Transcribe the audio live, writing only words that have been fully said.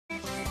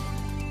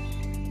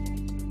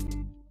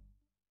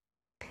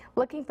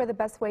Looking for the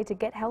best way to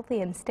get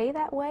healthy and stay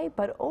that way,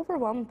 but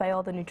overwhelmed by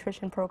all the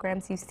nutrition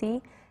programs you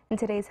see? In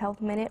today's Health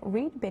Minute,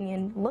 Reed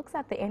Binion looks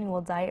at the annual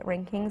diet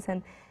rankings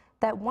and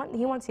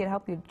he wants you to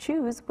help you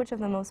choose which of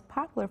the most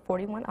popular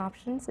 41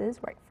 options is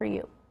right for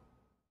you.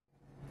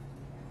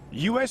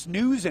 U.S.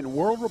 News and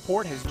World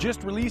Report has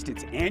just released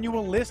its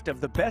annual list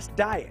of the best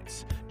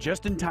diets,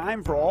 just in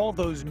time for all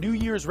those New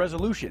Year's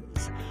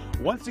resolutions.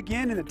 Once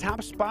again, in the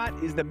top spot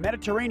is the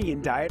Mediterranean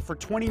diet for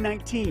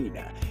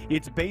 2019.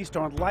 It's based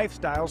on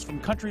lifestyles from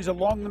countries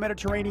along the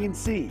Mediterranean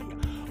Sea.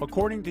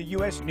 According to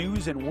U.S.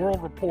 News and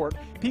World Report,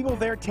 people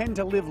there tend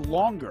to live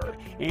longer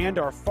and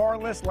are far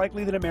less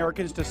likely than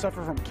Americans to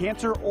suffer from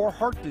cancer or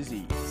heart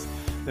disease.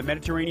 The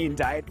Mediterranean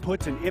diet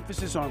puts an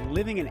emphasis on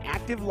living an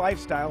active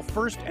lifestyle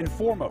first and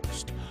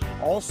foremost,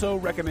 also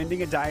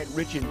recommending a diet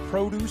rich in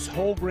produce,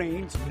 whole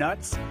grains,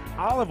 nuts,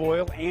 olive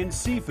oil, and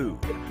seafood.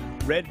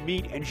 Red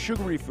meat and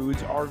sugary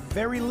foods are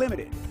very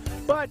limited,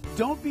 but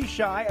don't be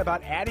shy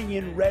about adding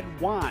in red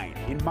wine,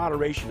 in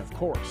moderation of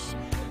course.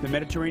 The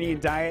Mediterranean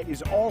diet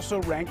is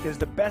also ranked as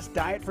the best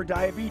diet for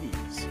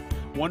diabetes.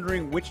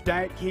 Wondering which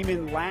diet came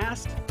in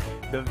last?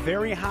 The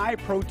very high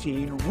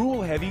protein,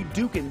 rule-heavy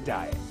Dukan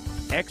diet.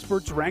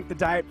 Experts rank the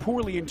diet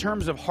poorly in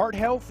terms of heart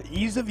health,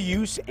 ease of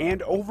use,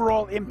 and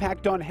overall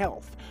impact on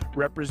health.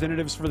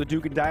 Representatives for the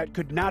Dukan diet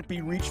could not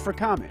be reached for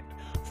comment.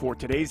 For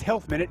today's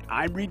Health Minute,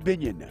 I'm Reed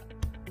Binion.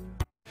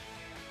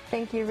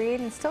 Thank you,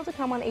 Reed. And still to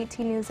come on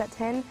 18 News at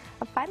 10,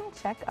 a final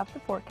check of the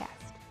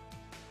forecast.